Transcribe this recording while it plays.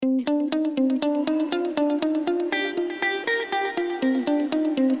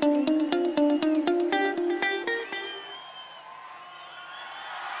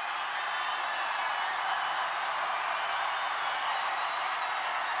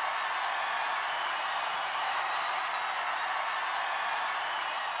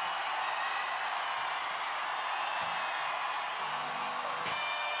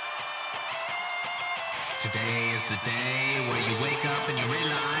Today is the day where you wake up and you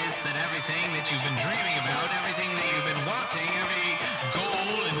realize that everything that you've been dreaming about, everything that you've been wanting, every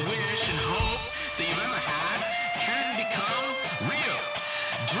goal and wish and hope that you've ever had can become real.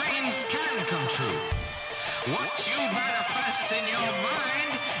 Dreams can come true. What you manifest in your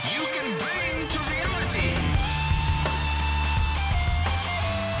mind, you can bring to reality.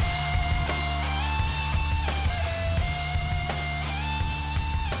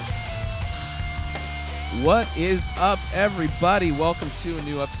 What is up, everybody? Welcome to a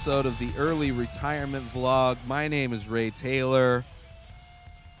new episode of the Early Retirement Vlog. My name is Ray Taylor.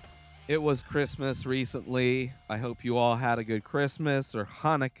 It was Christmas recently. I hope you all had a good Christmas, or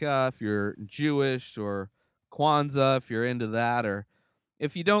Hanukkah if you're Jewish, or Kwanzaa if you're into that, or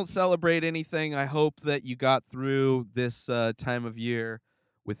if you don't celebrate anything, I hope that you got through this time of year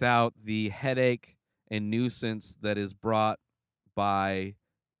without the headache and nuisance that is brought by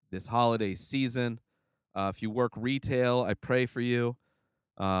this holiday season. If you work retail, I pray for you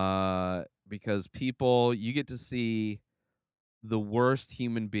because you get to see the worst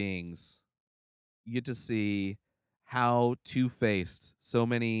human beings. You get to see how two-faced so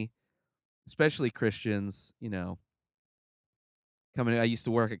many, especially Christians, coming. I used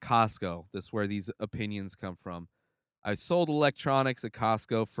to work at Costco. That's where these opinions come from. I sold electronics at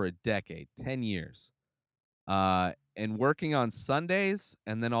Costco for a decade, 10 years. And working on Sundays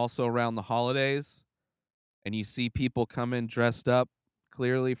and then also around the holidays, and you see people come in dressed up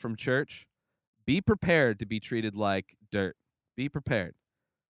clearly from church, be prepared to be treated like dirt. Be prepared.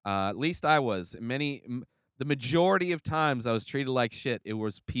 At least I was. The majority of times I was treated like shit. It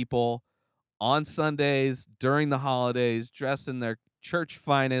was people on Sundays during the holidays dressed in their church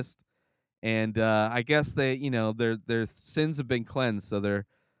finest, and I guess their sins have been cleansed, so they're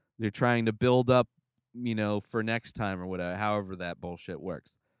trying to build up, for next time or whatever. However that bullshit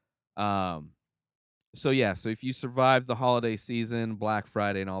works. So if you survived the holiday season, Black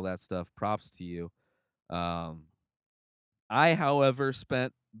Friday and all that stuff, props to you. I, however,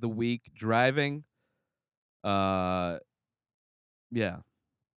 spent the week driving. Doing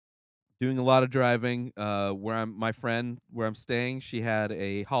a lot of driving. Where I'm staying, she had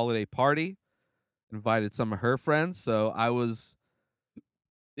a holiday party, invited some of her friends, so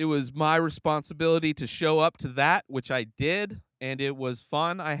it was my responsibility to show up to that, which I did. And it was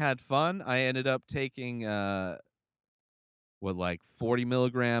fun. I had fun. I ended up taking 40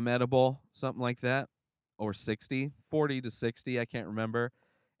 milligram edible, something like that, or 40 to 60, I can't remember.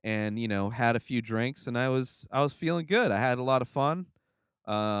 And had a few drinks, and I was feeling good. I had a lot of fun.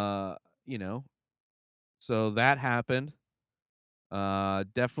 So that happened.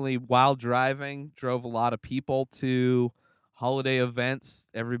 Definitely while driving, drove a lot of people to holiday events.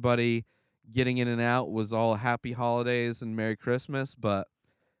 Everybody getting in and out was all happy holidays and Merry Christmas, but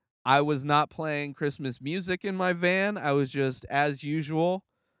I was not playing Christmas music in my van. I was just, as usual,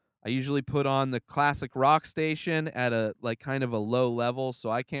 I usually put on the classic rock station at a kind of a low level, so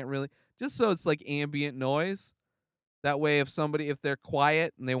I can't really, just so it's like ambient noise. That way if they're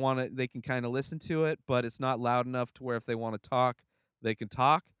quiet and they can kind of listen to it, but it's not loud enough to where if they want to talk, they can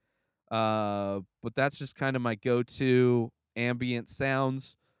talk. But that's just kind of my go-to ambient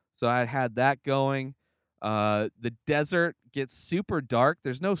sounds. So I had that going. The desert gets super dark.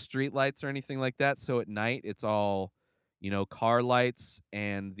 There's no street lights or anything like that. So at night, it's all, car lights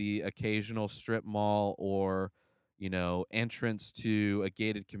and the occasional strip mall or, entrance to a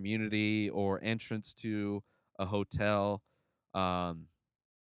gated community or entrance to a hotel.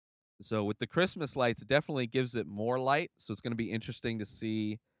 So with the Christmas lights, it definitely gives it more light. So it's going to be interesting to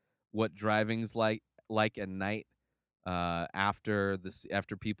see what driving's like at night after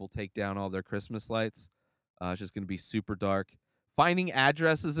people take down all their Christmas lights. It's just going to be super dark. Finding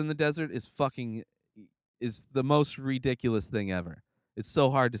addresses in the desert is the most ridiculous thing ever. It's so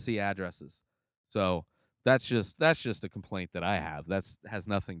hard to see addresses. So that's just a complaint that I have. Has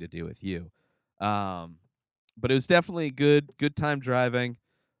nothing to do with you. But it was definitely good time driving.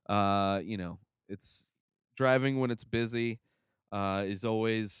 It's driving when it's busy is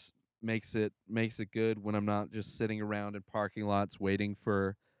always makes it good when I'm not just sitting around in parking lots waiting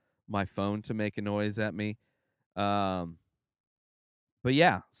for my phone to make a noise at me. But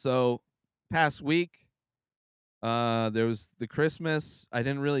yeah, so past week, there was the Christmas. I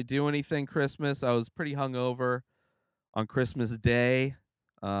didn't really do anything Christmas. I was pretty hungover on Christmas Day.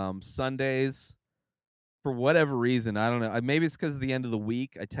 Sundays, for whatever reason, I don't know. Maybe it's because of the end of the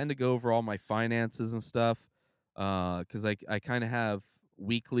week. I tend to go over all my finances and stuff because I kind of have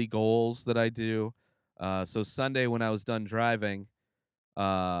weekly goals that I do. So Sunday when I was done driving,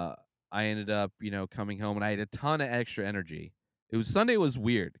 I ended up, coming home and I had a ton of extra energy. Sunday was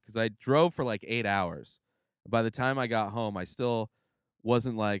weird because I drove for like 8 hours. By the time I got home, I still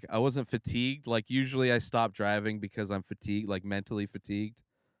wasn't like I wasn't fatigued. Like usually I stop driving because I'm fatigued, like mentally fatigued,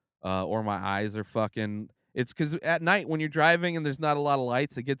 or my eyes are fucking. It's because at night when you're driving and there's not a lot of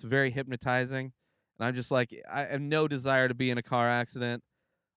lights, it gets very hypnotizing, and I'm just like I have no desire to be in a car accident.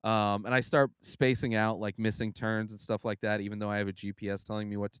 And I start spacing out, like missing turns and stuff like that, even though I have a GPS telling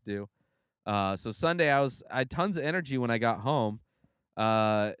me what to do. So Sunday I had tons of energy when I got home.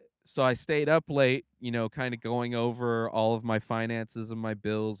 Uh, so I stayed up late, kind of going over all of my finances and my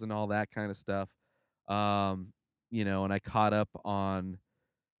bills and all that kind of stuff. Um, and I caught up on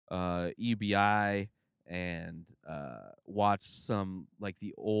UBI and watched some like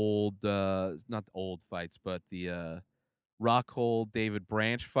the old not the old fights, but the Rockhold David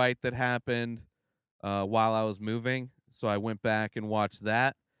Branch fight that happened while I was moving. So I went back and watched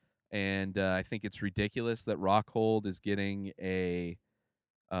that, and I think it's ridiculous that Rockhold is getting a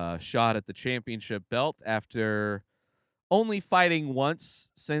shot at the championship belt after only fighting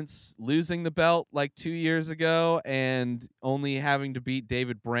once since losing the belt like 2 years ago, and only having to beat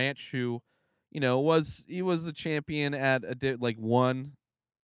David Branch, who, he was a champion at like one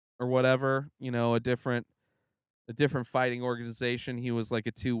or whatever, a different fighting organization. He was like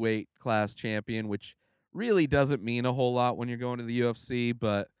a two-weight class champion, which really doesn't mean a whole lot when you're going to the UFC,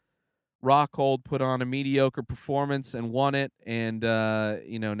 but Rockhold put on a mediocre performance and won it, and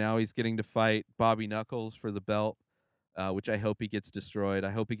now he's getting to fight Bobby Knuckles for the belt, which I hope he gets destroyed.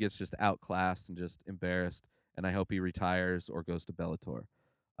 I hope he gets just outclassed and just embarrassed, and I hope he retires or goes to Bellator,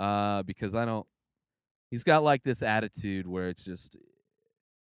 because I don't. He's got like this attitude where it's just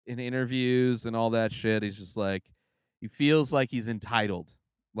in interviews and all that shit. He's just like he feels like he's entitled,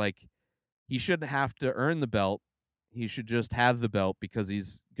 like he shouldn't have to earn the belt. He should just have the belt because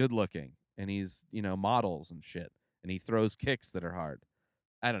he's good looking and he's, models and shit. And he throws kicks that are hard.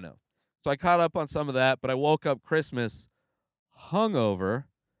 I don't know. So I caught up on some of that, but I woke up Christmas hungover,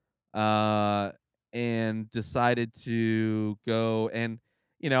 uh, and decided to go and,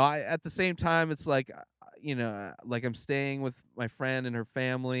 I at the same time it's like, like I'm staying with my friend and her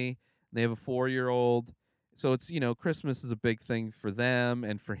family. And they have a 4-year-old. So it's, Christmas is a big thing for them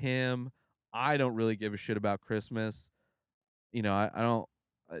and for him. I don't really give a shit about Christmas. I don't.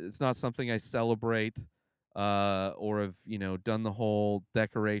 It's not something I celebrate, or have done the whole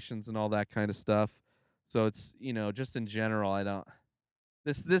decorations and all that kind of stuff. So it's just in general, I don't.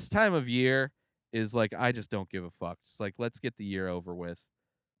 This time of year is like I just don't give a fuck. Just like let's get the year over with,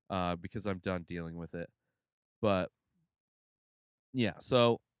 because I'm done dealing with it. But yeah,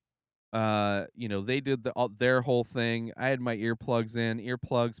 so they did their whole thing. I had my earplugs in.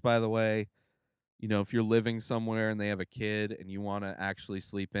 Earplugs, by the way, if you're living somewhere and they have a kid and you want to actually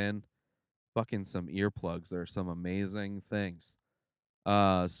sleep in, fucking some earplugs are some amazing things.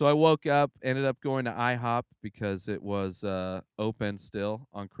 So I woke up, ended up going to IHOP because it was open still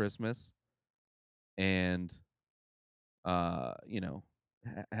on Christmas, and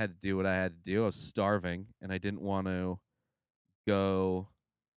had to do what I had to do. I was starving, and I didn't want to go.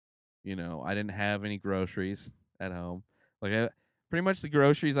 I didn't have any groceries at home. Like pretty much the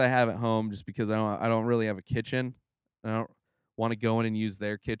groceries I have at home, just because I don't really have a kitchen. I don't want to go in and use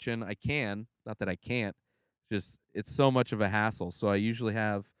their kitchen. I can, not that I can't. Just it's so much of a hassle. So I usually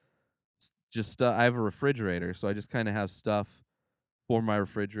have just I have a refrigerator, so I just kind of have stuff for my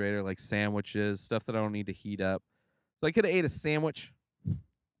refrigerator, like sandwiches, stuff that I don't need to heat up. So I could have ate a sandwich.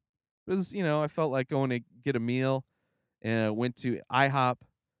 It was, I felt like going to get a meal, and went to IHOP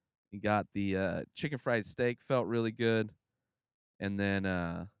and got the chicken fried steak. Felt really good, and then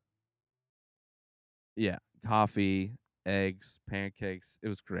yeah, coffee, eggs, pancakes. It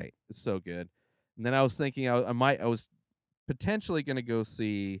was great. It's so good. And then I was thinking I was potentially going to go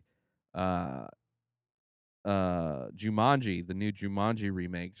see uh Jumanji, the new Jumanji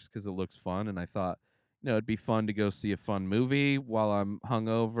remake, just because it looks fun, and I thought, it'd be fun to go see a fun movie while I'm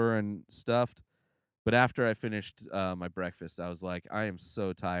hungover and stuffed. But after I finished my breakfast, I was like, I am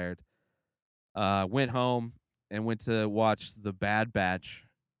so tired. Went home and went to watch The Bad Batch,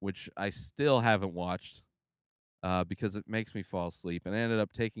 which I still haven't watched, because it makes me fall asleep. And I ended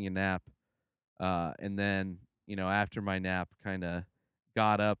up taking a nap. And then, after my nap, kind of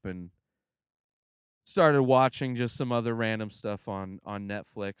got up and started watching just some other random stuff on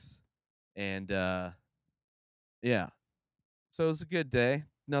Netflix. And yeah, so it was a good day.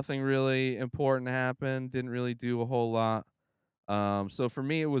 Nothing really important happened. Didn't really do a whole lot. So for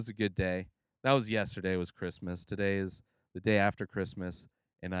me, it was a good day. That was yesterday. Was Christmas. Today is the day after Christmas,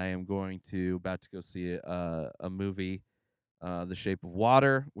 and I am about to go see a movie, The Shape of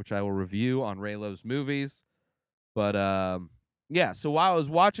Water, which I will review on Ray Loves Movies. But yeah, so while I was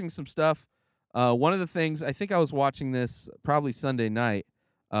watching some stuff, One of the things I think I was watching this probably Sunday night.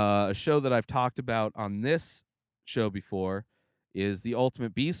 A show that I've talked about on this show before is The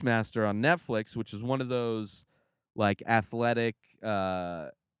Ultimate Beastmaster on Netflix, which is one of those like athletic what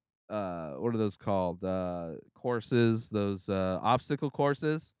are those called? Courses, those obstacle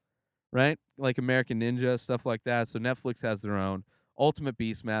courses, right? Like American Ninja, stuff like that. So Netflix has their own Ultimate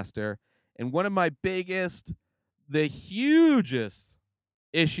Beastmaster. And one of my biggest, the hugest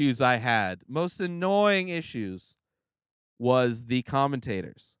issues I had, most annoying issues, was the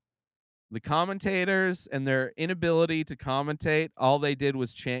commentators. The commentators and their inability to commentate, all they did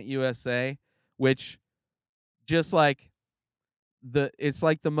was chant USA, which just like it's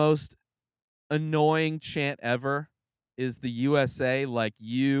like the most annoying chant ever is the USA, like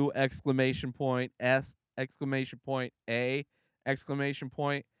U exclamation point S exclamation point A exclamation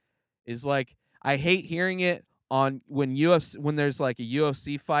point, is like I hate hearing it on when there's like a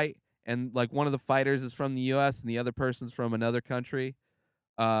UFC fight and like one of the fighters is from the US and the other person's from another country,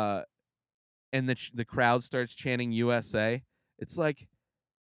 uh and the crowd starts chanting USA. It's like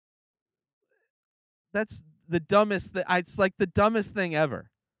that's the dumbest it's like the dumbest thing ever,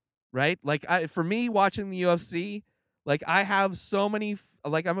 right? Like for me watching the UFC, like I have so many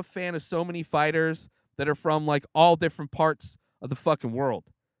like I'm a fan of so many fighters that are from like all different parts of the fucking world.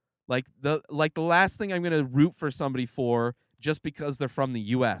 Like the last thing I'm gonna root for somebody for just because they're from the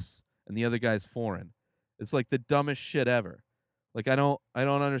US and the other guy's foreign. It's like the dumbest shit ever. Like I don't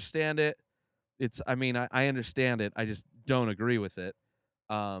understand it. I understand it. I just don't agree with it.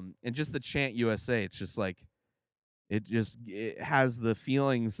 And just the chant USA, it's just like it has the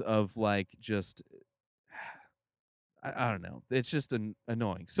feelings of like just I don't know. It's just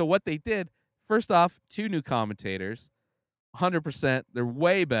annoying. So what they did, first off, two new commentators, 100%. They're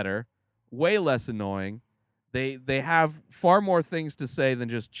way better, way less annoying. They have far more things to say than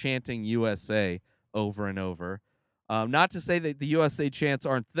just chanting USA over and over. Not to say that the USA chants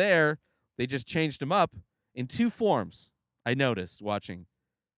aren't there. They just changed them up in two forms. I noticed watching.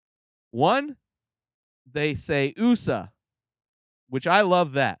 One, they say USA, which I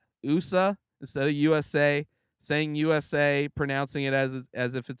love that. USA instead of USA, saying USA, pronouncing it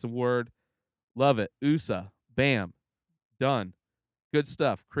as if it's a word. Love it. USA. Bam. Done. Good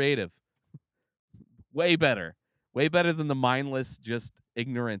stuff. Creative. Way better. Way better than the mindless just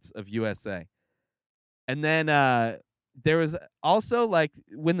ignorance of USA. And then there was also like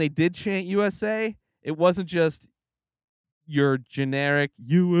when they did chant USA, it wasn't just your generic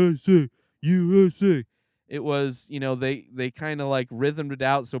USA, USA. It was, they kind of like rhythmed it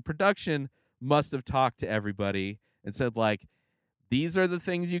out. So production must have talked to everybody and said like, these are the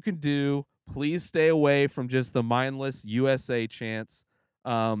things you can do. Please stay away from just the mindless USA chants.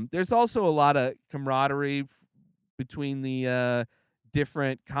 There's also a lot of camaraderie between the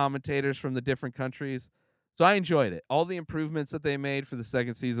different commentators from the different countries. So I enjoyed it. All the improvements that they made for the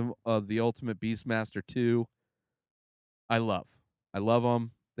second season of The Ultimate Beastmaster 2, I love. I love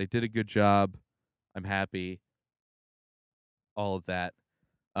them. They did a good job. I'm happy. All of that.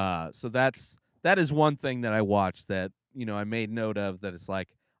 So that is one thing that I watched that I made note of that it's like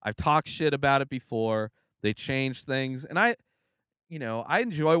I've talked shit about it before. They changed things, and I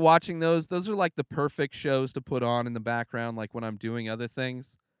enjoy watching those. Those are like the perfect shows to put on in the background, like when I'm doing other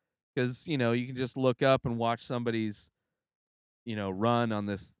things, because you can just look up and watch somebody's run on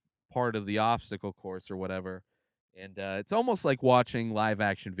this part of the obstacle course or whatever, and it's almost like watching live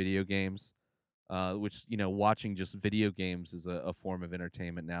action video games, which watching just video games is a form of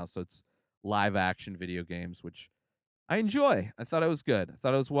entertainment now. So it's live action video games, which I enjoy. I thought it was good. I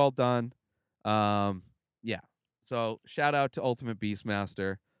thought it was well done. Yeah. So shout out to Ultimate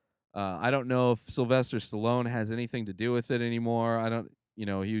Beastmaster. I don't know if Sylvester Stallone has anything to do with it anymore. I don't.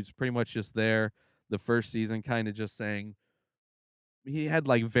 He was pretty much just there the first season, kind of just saying he had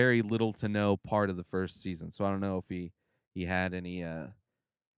like very little to no part of the first season. So I don't know if he had any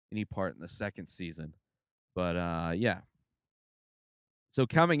part in the second season. But yeah. So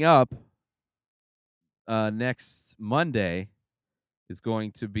coming up next Monday is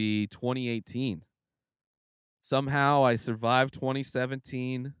going to be 2018. Somehow I survived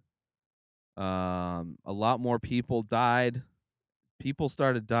 2017. A lot more people died. People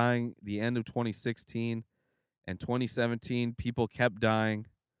started dying the end of 2016 and 2017. People kept dying.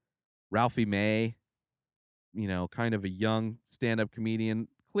 Ralphie May, kind of a young stand-up comedian,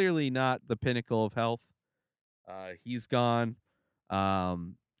 clearly not the pinnacle of health. He's gone. I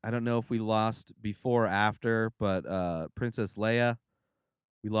don't know if we lost before or after, but Princess Leia,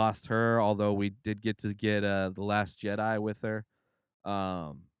 we lost her, although we did get The Last Jedi with her.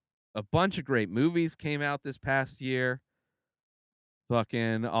 A bunch of great movies came out this past year.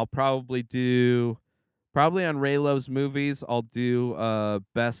 I'll probably do probably on Ray Love's movies. I'll do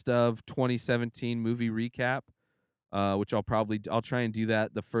best of 2017 movie recap, which I'll try and do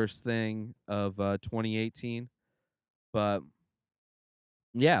that the first thing of 2018. But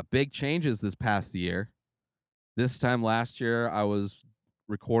yeah, big changes this past year. This time last year, I was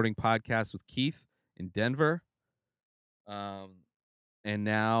recording podcasts with Keith in Denver, um, and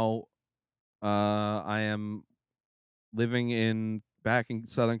now I am living in back in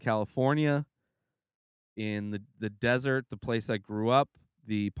Southern California in the desert, the place I grew up,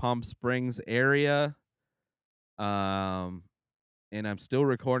 the Palm Springs area. Um, and I'm still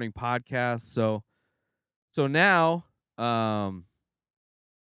recording podcasts. So now, oh,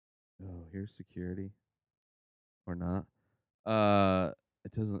 here's security or not.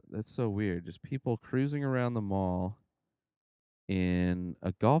 It doesn't. That's so weird. Just people cruising around the mall in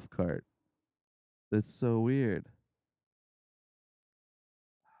a golf cart. That's so weird.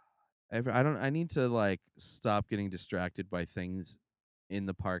 I don't. I need to like stop getting distracted by things in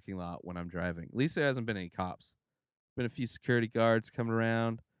the parking lot when I'm driving. At least there hasn't been any cops. Been a few security guards coming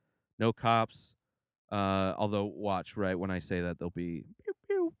around. No cops. Although watch right when I say that they'll be pew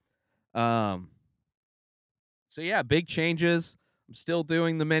pew. So yeah, big changes. I'm still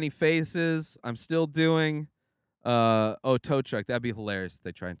doing the many faces. I'm still doing tow truck. That'd be hilarious if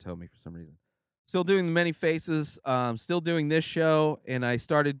they try and tow me for some reason. Still doing the many faces. Still doing this show, and I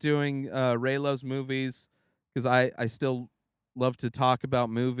started doing Ray Loves movies because I still love to talk about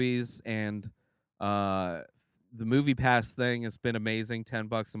movies, and uh the movie pass thing has been amazing.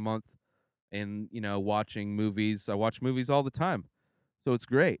 $10 a month, and watching movies. I watch movies all the time, so it's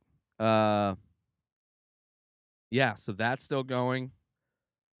great. Uh yeah, so that's still going.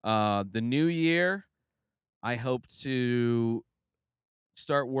 The new year, I hope to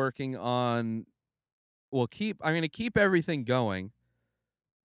start working on I'm going to keep everything going,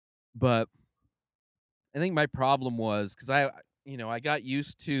 but I think my problem was cuz I got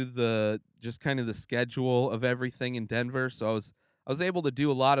used to the just kind of the schedule of everything in Denver, so I was able to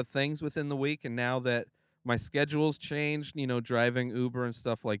do a lot of things within the week, and now that my schedule's changed, driving Uber and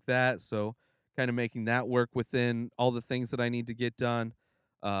stuff like that, so kind of making that work within all the things that I need to get done.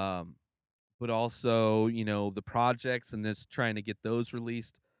 Um but also, the projects and just trying to get those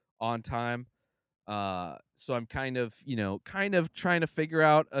released on time. So I'm kind of trying to figure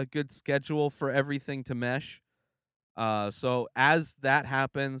out a good schedule for everything to mesh. So as that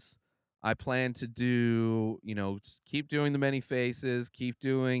happens, I plan to do, keep doing the many faces, keep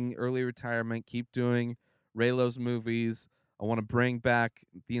doing early retirement, keep doing Raylo's movies. I want to bring back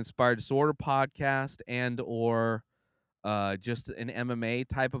the Inspired Disorder podcast and or just an MMA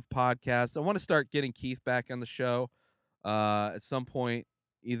type of podcast. I want to start getting Keith back on the show at some point,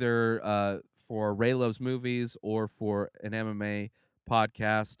 either for Ray Loves Movies or for an MMA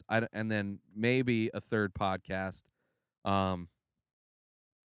podcast, and then maybe a third podcast. Um,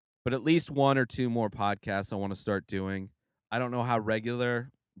 but at least one or two more podcasts I want to start doing. I don't know how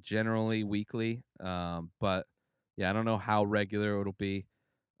regular, generally weekly, but yeah, I don't know how regular it'll be.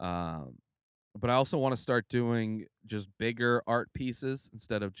 Um, but I also want to start doing just bigger art pieces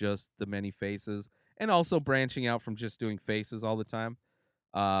instead of just the many faces, and also branching out from just doing faces all the time.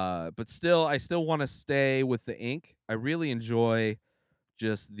 But still, I still want to stay with the ink. I really enjoy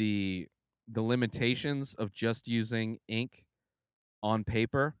just the limitations of just using ink on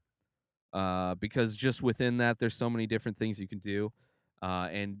paper, because just within that, there's so many different things you can do,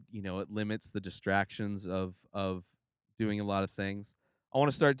 and it limits the distractions of doing a lot of things. I want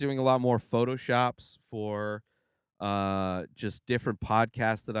to start doing a lot more photoshops for just different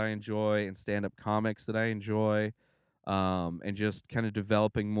podcasts that I enjoy and stand-up comics that I enjoy, and just kind of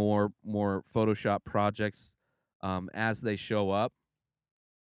developing more Photoshop projects as they show up.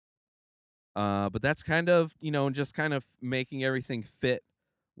 But that's kind of, just kind of making everything fit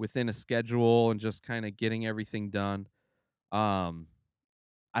within a schedule and just kind of getting everything done. Um,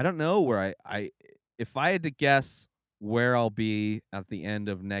 I don't know where if I had to guess where I'll be at the end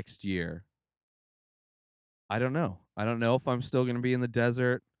of next year, I don't know. I don't know if I'm still going to be in the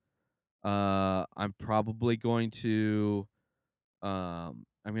desert. I'm probably going to, I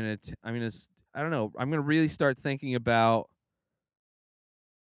don't know. I'm going to really start thinking about,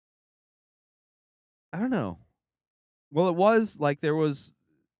 I don't know. Well, it was like there was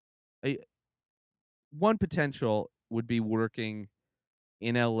a one potential would be working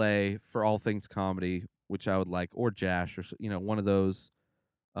in LA for all things comedy, which I would like, or Jash, or one of those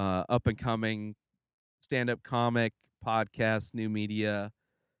up and coming stand up comic podcast, new media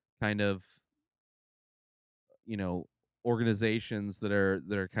kind of you know organizations that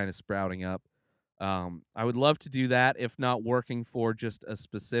are kind of sprouting up. I would love to do that if not working for just a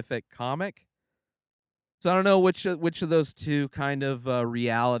specific comic. So I don't know which of those two kind of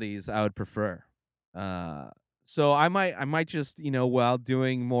realities I would prefer. Uh, so I might just while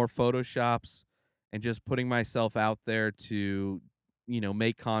doing more photoshops and just putting myself out there to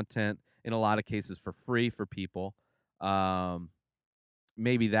make content in a lot of cases for free for people. Um,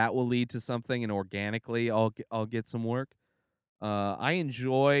 maybe that will lead to something, and organically I'll get some work. I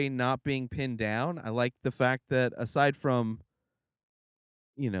enjoy not being pinned down. I like the fact that aside from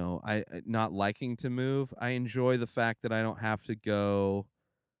not liking to move, I enjoy the fact that I don't have to go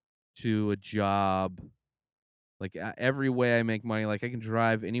to a job. Like, every way I make money, like, I can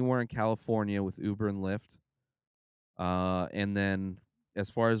drive anywhere in California with Uber and Lyft. And then as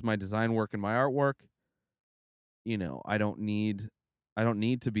far as my design work and my artwork, I don't need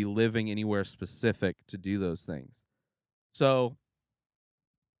to be living anywhere specific to do those things. So,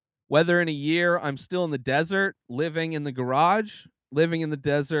 whether in a year I'm still in the desert, living in the garage, living in the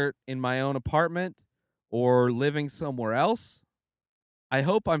desert in my own apartment, or living somewhere else, I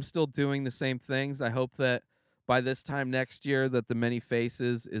hope I'm still doing the same things. I hope that by this time next year that the Many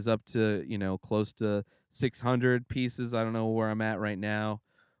Faces is up to, close to 600 pieces. I don't know where I'm at right now,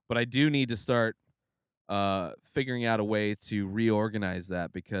 but I do need to start figuring out a way to reorganize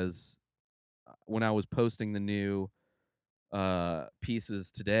that because when I was posting the new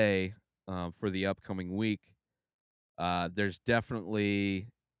pieces today for the upcoming week, there's definitely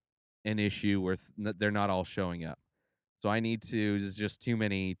an issue where they're not all showing up. So I need to there's just too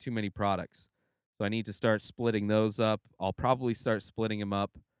many products. So I need to start splitting those up. I'll probably start splitting them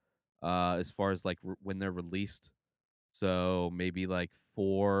up as far as like when they're released. So maybe like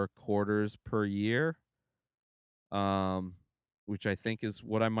 4 quarters per year, um, which I think is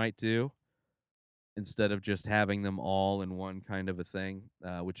what I might do instead of just having them all in one kind of a thing,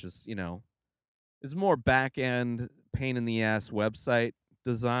 which is more back end pain in the ass website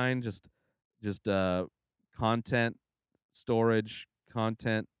design, just content storage,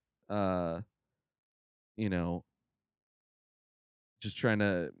 content, uh, you know, just trying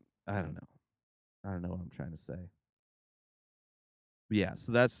to I don't know. I don't know what I'm trying to say. But yeah,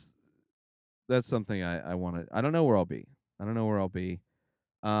 so that's something I wanna I don't know where I'll be. I don't know where I'll be.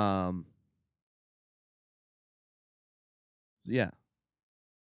 Um, yeah,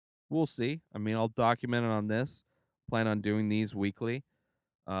 we'll see. I mean, I'll document it on this. Plan on doing these weekly.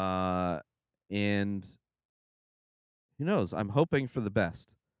 Uh, and who knows? I'm hoping for the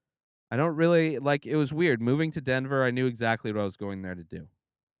best. I don't really like it was weird moving to Denver. I knew exactly what I was going there to do.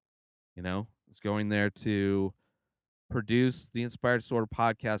 I was going there to produce the Inspired Disorder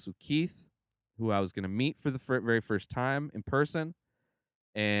podcast with Keith, who I was going to meet for the very first time in person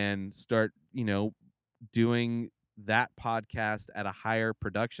and start, doing that podcast at a higher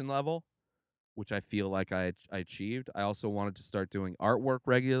production level, which I feel like I achieved. I also wanted to start doing artwork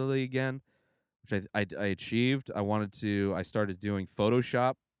regularly again, which I achieved. I started doing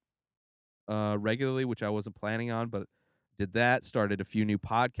Photoshop regularly, which I wasn't planning on, but did that. Started a few new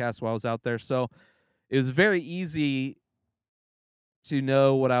podcasts while I was out there. So it was very easy to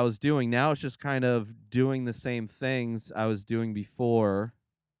know what I was doing. Now it's just kind of doing the same things I was doing before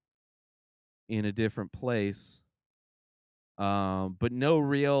in a different place. But no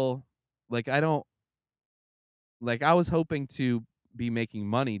real like I don't like I was hoping to be making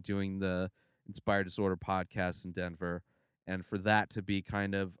money doing the Inspired Disorder podcast in Denver and for that to be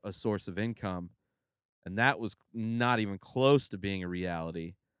kind of a source of income. And that was not even close to being a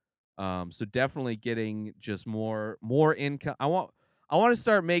reality. So definitely getting just more income. I want to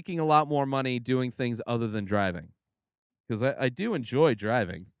start making a lot more money doing things other than driving because I do enjoy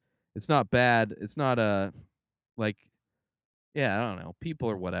driving. It's not bad. It's not a like yeah, I don't know. People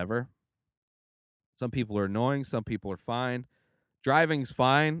are whatever. Some people are annoying. Some people are fine. Driving's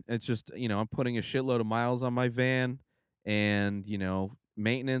fine. It's just I'm putting a shitload of miles on my van, and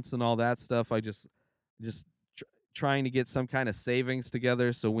maintenance and all that stuff. I just trying to get some kind of savings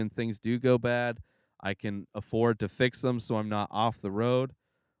together so when things do go bad, I can afford to fix them so I'm not off the road.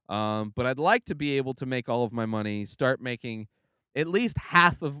 But I'd like to be able to make all of my money, start making at least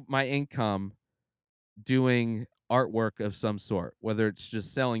half of my income doing artwork of some sort, whether it's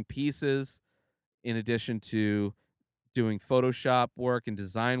just selling pieces in addition to doing Photoshop work and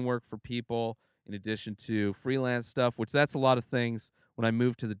design work for people, in addition to freelance stuff, which that's a lot of things. When I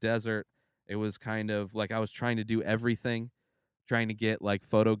moved to the desert, it was kind of like I was trying to do everything, trying to get like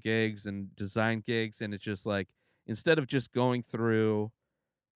photo gigs and design gigs. And it's just like, instead of just going through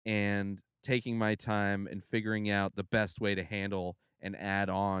and taking my time and figuring out the best way to handle and add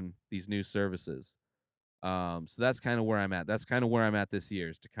on these new services. So that's kind of where I'm at. That's kind of where I'm at this year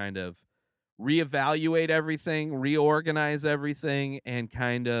is to kind of reevaluate everything, reorganize everything, and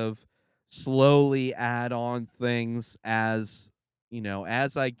kind of slowly add on things as,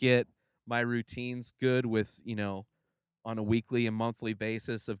 as I get my routines good with, on a weekly and monthly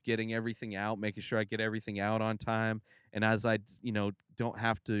basis of getting everything out, making sure I get everything out on time. And as I, don't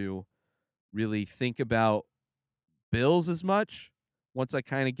have to really think about bills as much, once I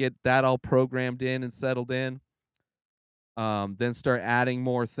kind of get that all programmed in and settled in, then start adding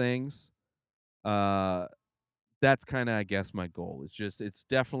more things. Uh, that's kind of, I guess, my goal. It's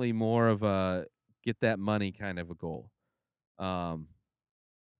definitely more of a get that money kind of a goal. Um,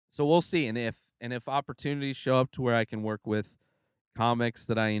 so we'll see. And if opportunities show up to where I can work with comics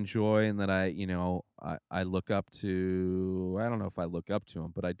that I enjoy and that I look up to. I don't know if I look up to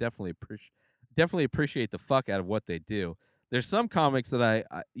them, but I definitely appreciate the fuck out of what they do. There's some comics that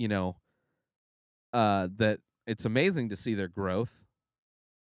that it's amazing to see their growth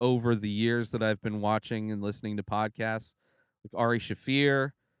over the years that I've been watching and listening to podcasts, like Ari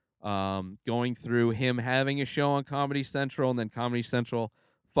Shafir, going through him having a show on Comedy Central and then Comedy Central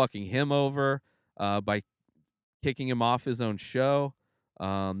fucking him over by kicking him off his own show.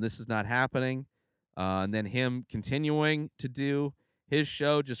 This is not happening. And then him continuing to do his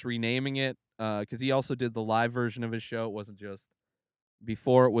show, just renaming it, because he also did the live version of his show. It wasn't just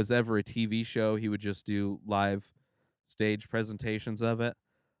before it was ever a TV show. He would just do live stage presentations of it.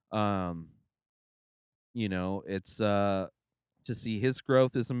 It's to see his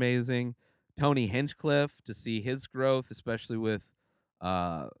growth is amazing. Tony Hinchcliffe, to see his growth, especially with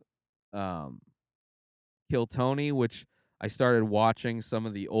uh um Kill Tony, which I started watching some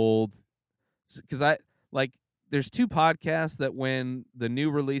of the old, because I like there's two podcasts that when the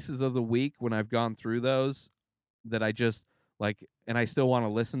new releases of the week, when I've gone through those, that I just like, and I still want to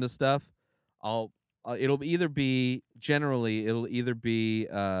listen to stuff. I'll it'll either be Doug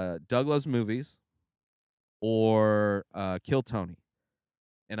Loves Movies or Kill Tony.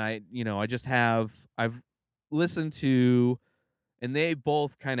 And I've listened to, and they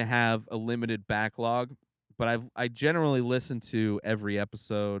both kind of have a limited backlog, but I generally listen to every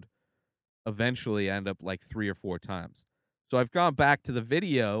episode. Eventually end up like 3 or 4 times. So I've gone back to the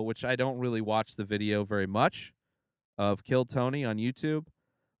video, which I don't really watch the video very much, of Kill Tony on YouTube,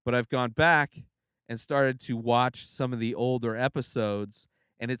 but I've gone back and started to watch some of the older episodes,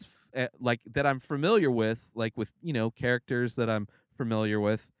 and it's like that I'm familiar with, like with, characters that I'm familiar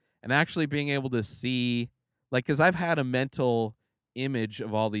with, and actually being able to see, like, cuz I've had a mental image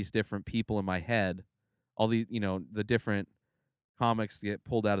of all these different people in my head, all these, the different comics get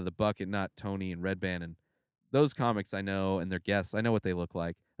pulled out of the bucket, not Tony and Red Band and those comics I know, and their guests. I know what they look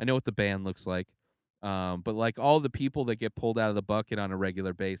like. I know what the band looks like. But like all the people that get pulled out of the bucket on a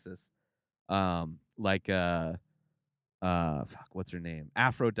regular basis, like fuck, what's her name?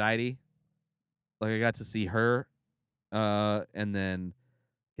 Aphrodite. Like I got to see her. And then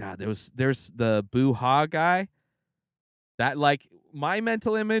God, there's the Boo Ha guy. That, like, my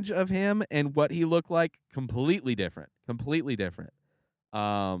mental image of him and what he looked like, completely different. Completely different.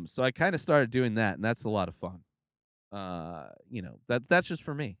 So I kind of started doing that, and that's a lot of fun. That's just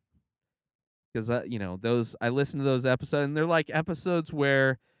for me, because those, I listen to those episodes, and they're like episodes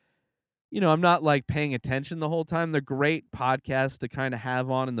where I'm not like paying attention the whole time. They're great podcasts to kind of have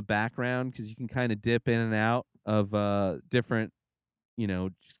on in the background because you can kind of dip in and out of different,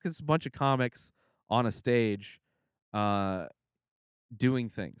 just because it's a bunch of comics on a stage, doing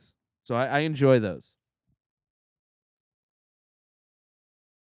things. So I enjoy those.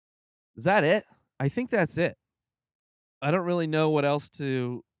 Is that it? I think that's it. I don't really know what else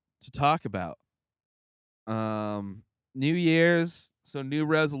to talk about. New Year's, so new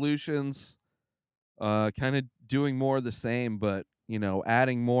resolutions, kind of doing more of the same, but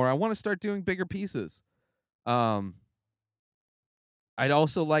adding more. I want to start doing bigger pieces. Um, I'd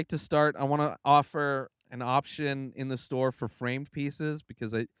also like to start. I want to offer an option in the store for framed pieces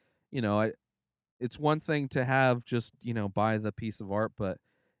because I it's one thing to have just buy the piece of art, but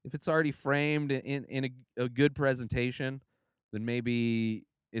if it's already framed in a good presentation, then maybe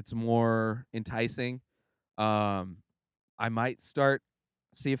it's more enticing. Um, I might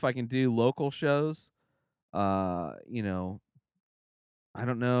see if I can do local shows. You know, I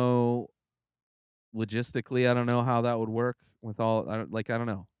don't know logistically. I don't know how that would work with all. I don't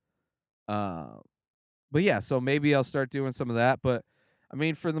know. Uh, but yeah, so maybe I'll start doing some of that. But I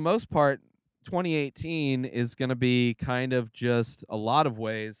mean, for the most part, 2018 is going to be kind of just a lot of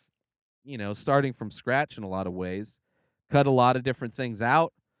ways, starting from scratch in a lot of ways, cut a lot of different things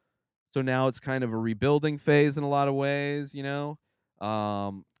out. So now it's kind of a rebuilding phase in a lot of ways, and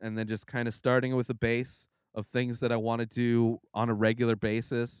then just kind of starting with a base of things that I want to do on a regular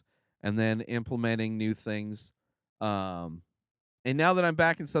basis, and then implementing new things. Um, and now that I'm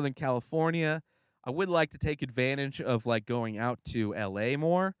back in Southern California, I would like to take advantage of like going out to LA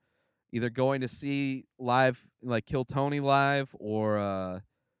more, either going to see live like Kill Tony live or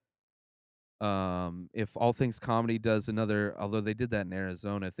if All Things Comedy does another, although they did that in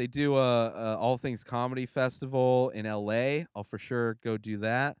Arizona, if they do a All Things Comedy Festival in LA, I'll for sure go do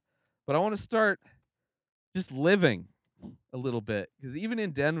that. But I want to start just living a little bit, because even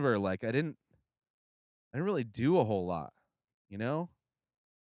in Denver, like I didn't really do a whole lot, you know?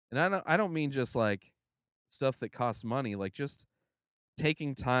 And I don't mean just like stuff that costs money, like just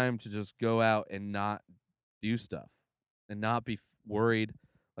taking time to just go out and not do stuff and not be worried.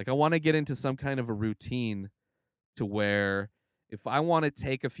 Like I want to get into some kind of a routine to where if I want to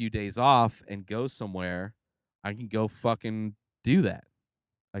take a few days off and go somewhere, I can go fucking do that.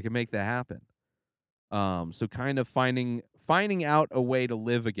 I can make that happen. So kind of finding out a way to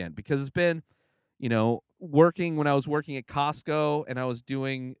live again, because it's been, working when I was working at Costco and I was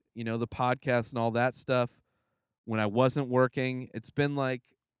doing, the podcast and all that stuff when I wasn't working. It's been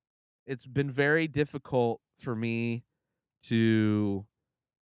very difficult for me to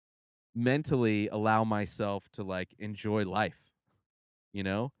mentally allow myself to like enjoy life, you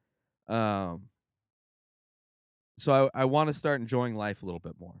know? Um so I want to start enjoying life a little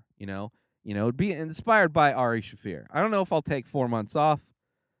bit more, be inspired by Ari Shafir. I don't know if I'll take 4 months off.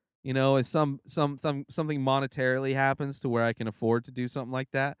 If something monetarily happens to where I can afford to do something like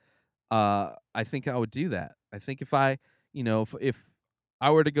that, I think I would do that. I think if I, if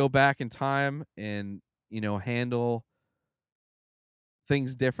I were to go back in time and, handle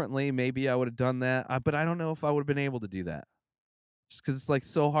things differently, maybe I would have done that. But I don't know if I would have been able to do that, just because it's like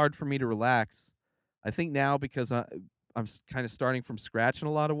so hard for me to relax. I think now because I'm kind of starting from scratch in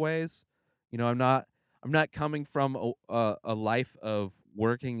a lot of ways. I'm not coming from a life of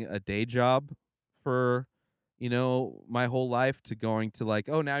working a day job for my whole life to going to like,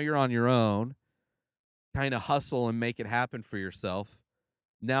 oh, now you're on your own, kind of hustle and make it happen for yourself.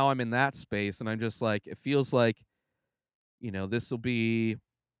 Now I'm in that space and I'm just like, it feels like, this will be,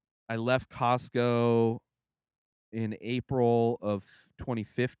 I left Costco in April of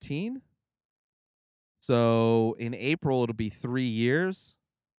 2015. So in April it'll be 3 years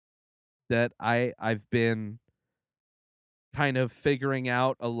that I've been kind of figuring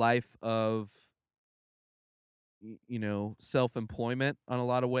out a life of self-employment on a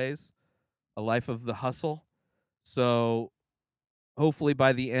lot of ways, a life of the hustle. So hopefully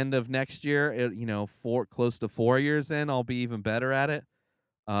by the end of next year, close to 4 years in, I'll be even better at it.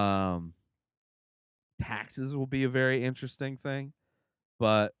 Um Taxes will be a very interesting thing,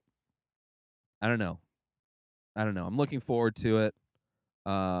 but I don't know. I'm looking forward to it.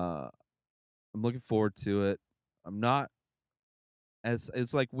 Uh I'm looking forward to it. I'm not as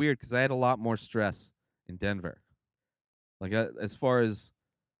it's like weird because I had a lot more stress in Denver. Like as far as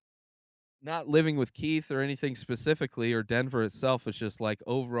not living with Keith or anything specifically or Denver itself, it's just like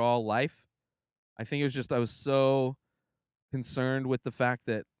overall life. I think it was just I was so concerned with the fact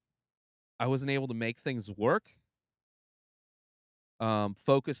that I wasn't able to make things work. Trying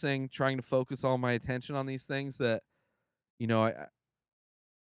to focus all my attention on these things that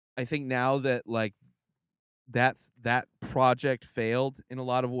I think now that like that project failed in a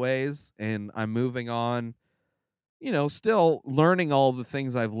lot of ways and I'm moving on, still learning all the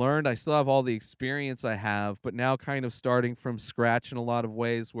things I've learned. I still have all the experience I have, but now kind of starting from scratch in a lot of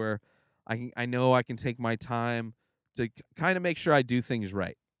ways where I know I can take my time to kind of make sure I do things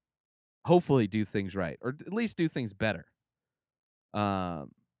right. Hopefully do things right, or at least do things better.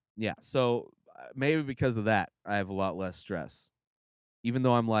 Yeah, so maybe because of that, I have a lot less stress. Even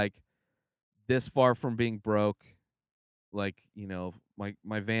though I'm like this far from being broke, like,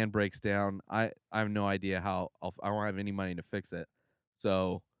 my van breaks down, I have no idea how I don't have any money to fix it.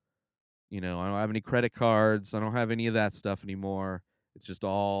 So, I don't have any credit cards, I don't have any of that stuff anymore. It's just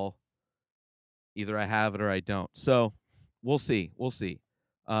all either I have it or I don't. So, we'll see. We'll see.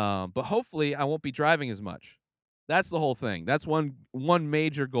 But hopefully I won't be driving as much. That's the whole thing. That's one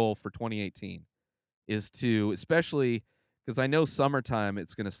major goal for 2018 is to, especially because I know summertime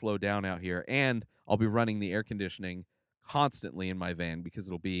it's going to slow down out here, and I'll be running the air conditioning constantly in my van because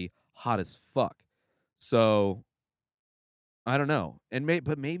it'll be hot as fuck. So I don't know,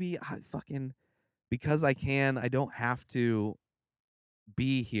 but maybe I fucking, because I don't have to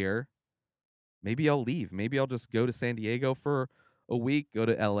be here. Maybe I'll leave. Maybe I'll just go to San Diego for a week, go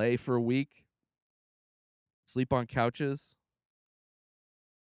to LA for a week, sleep on couches.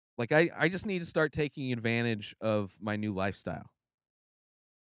 Like I just need to start taking advantage of my new lifestyle.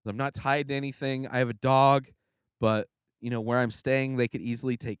 I'm not tied to anything. I have a dog, but where I'm staying, they could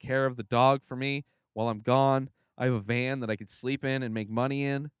easily take care of the dog for me while I'm gone. I have a van that I could sleep in and make money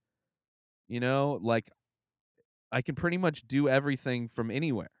in, like I can pretty much do everything from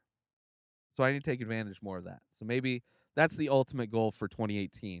anywhere. So I need to take advantage more of that. So maybe that's the ultimate goal for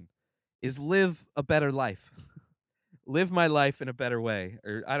 2018 is live a better life. Live my life in a better way.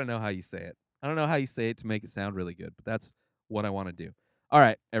 Or I don't know how you say it. I don't know how you say it to make it sound really good, but that's what I want to do. All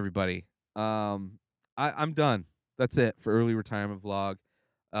right, everybody. I'm done. That's it for early retirement vlog.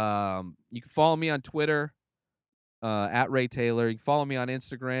 You can follow me on Twitter at Ray Taylor. You can follow me on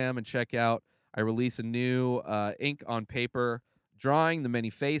Instagram and check out. I release a new ink on paper drawing, the many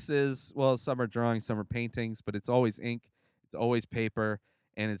faces. Well, some are drawings, some are paintings, but it's always ink. It's always paper,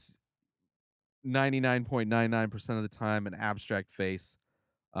 and it's 99.99% of the time an abstract face.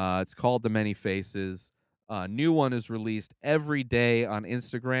 It's called The Many Faces. New one is released every day on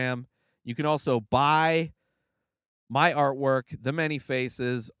Instagram. You can also buy my artwork, The Many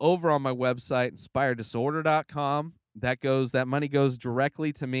Faces, over on my website, inspireddisorder.com. That money goes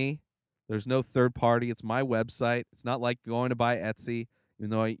directly to me. There's no third party. It's my website. It's not like going to buy Etsy, even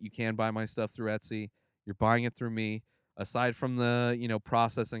though you can buy my stuff through Etsy. You're buying it through me. Aside from the,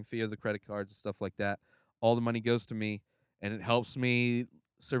 processing fee of the credit cards and stuff like that, all the money goes to me, and it helps me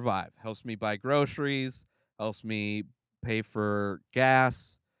survive. Helps me buy groceries, helps me pay for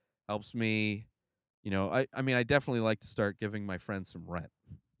gas, helps me I mean, I definitely like to start giving my friends some rent.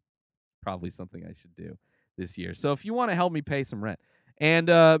 Probably something I should do this year. So if you want to help me pay some rent, and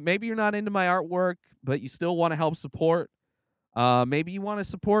maybe you're not into my artwork, but you still want to help support, maybe you want to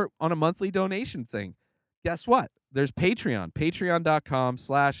support on a monthly donation thing. Guess what? There's Patreon.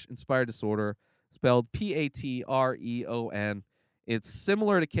 Patreon.com/inspired disorder, spelled Patreon. It's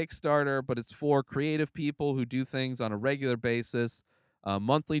similar to Kickstarter, but it's for creative people who do things on a regular basis.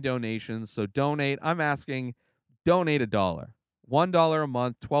 Monthly donations. So donate. I'm asking, donate $1, $1 a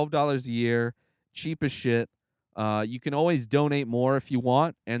month, $12 a year, cheap as shit. You can always donate more if you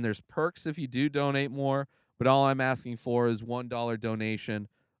want, and there's perks if you do donate more. But all I'm asking for is $1 donation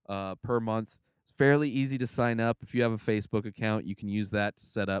per month. It's fairly easy to sign up. If you have a Facebook account, you can use that to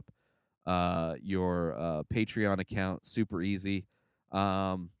set up your Patreon account. Super easy.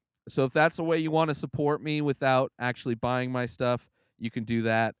 So if that's the way you want to support me without actually buying my stuff, you can do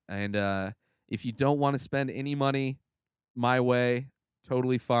that. And if you don't want to spend any money my way,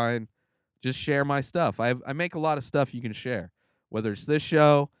 totally fine. Just share my stuff. I make a lot of stuff you can share, whether it's this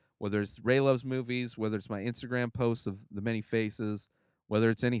show, whether it's Ray Loves Movies, whether it's my Instagram posts of The Many Faces, whether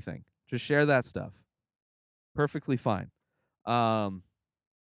it's anything. Just share that stuff. Perfectly fine.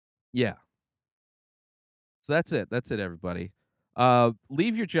 Yeah. So that's it. That's it, everybody.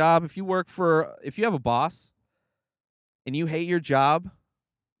 Leave your job. If you have a boss and you hate your job,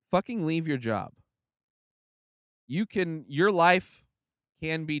 fucking leave your job. Your life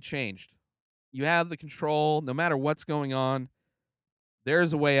can be changed. You have the control no matter what's going on.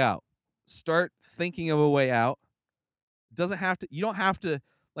 There's a way out. Start thinking of a way out. You don't have to,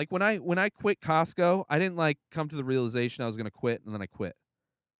 like when I quit Costco, I didn't come to the realization I was going to quit and then I quit.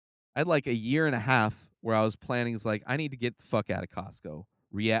 I had a year and a half where I was planning I need to get the fuck out of Costco.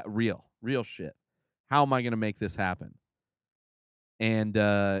 Real shit. How am I going to make this happen? And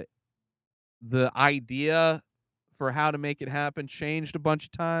the idea for how to make it happen changed a bunch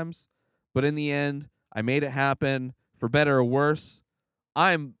of times, but in the end, I made it happen for better or worse.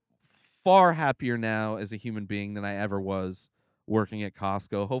 I'm far happier now as a human being than I ever was working at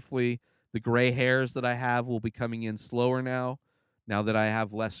Costco. Hopefully, the gray hairs that I have will be coming in slower now that I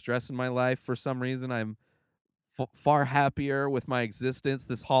have less stress in my life. For some reason, I'm far happier with my existence.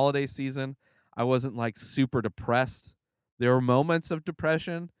 This holiday season, I wasn't super depressed. There were moments of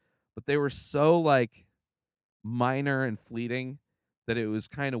depression, but they were so minor and fleeting that it was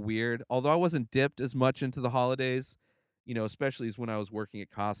kind of weird. Although I wasn't dipped as much into the holidays, especially as when I was working at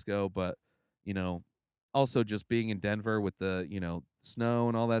Costco, but also just being in Denver with the, snow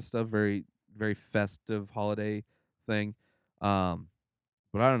and all that stuff, very, very festive holiday thing. But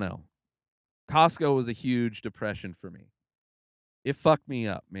I don't know. Costco was a huge depression for me. It fucked me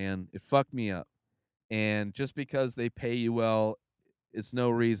up, man. It fucked me up. And just because they pay you well, it's no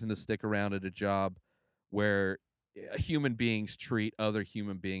reason to stick around at a job where human beings treat other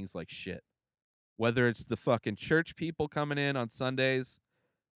human beings like shit. Whether it's the fucking church people coming in on Sundays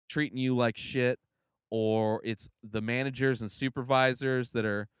treating you like shit, or it's the managers and supervisors that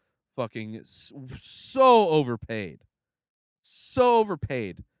are fucking so overpaid. So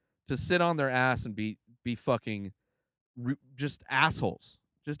overpaid to sit on their ass and be fucking just assholes.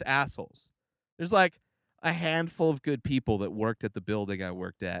 Just assholes. There's a handful of good people that worked at the building I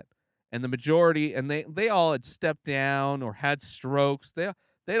worked at, and the majority, and they all had stepped down or had strokes. They'd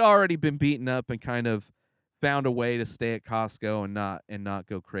already been beaten up and kind of found a way to stay at Costco and not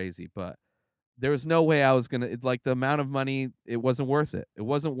go crazy. But there was no way I was gonna like the amount of money. It wasn't worth it. It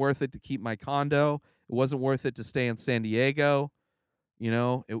wasn't worth it to keep my condo. It wasn't worth it to stay in San Diego.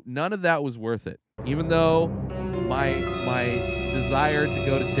 None of that was worth it. Even though my desire to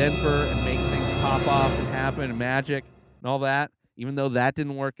go to Denver and make things pop off and happen and magic and all that, even though that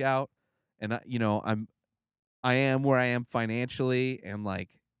didn't work out, and I am where I am financially, and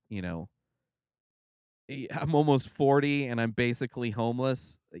I'm almost 40 and I'm basically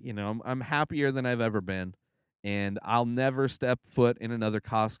homeless. I'm happier than I've ever been, and I'll never step foot in another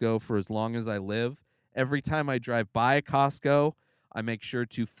Costco for as long as I live. Every time I drive by a Costco, I make sure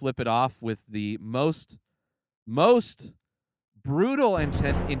to flip it off with the most brutal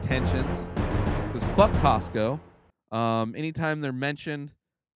intentions. Because fuck Costco. Anytime they're mentioned,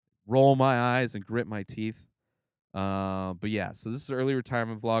 roll my eyes and grit my teeth. But yeah, so this is early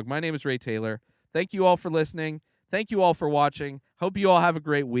retirement vlog. My name is Ray Taylor. Thank you all for listening. Thank you all for watching. Hope you all have a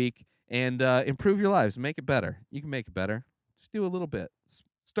great week and improve your lives. Make it better. You can make it better. Just do a little bit.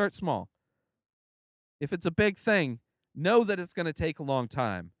 Start small. If it's a big thing, know that it's going to take a long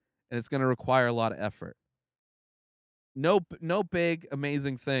time and it's going to require a lot of effort. No big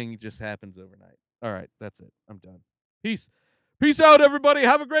amazing thing just happens overnight. All right, that's it. I'm done. Peace. Peace out, everybody.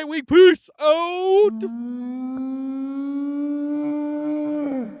 Have a great week. Peace out.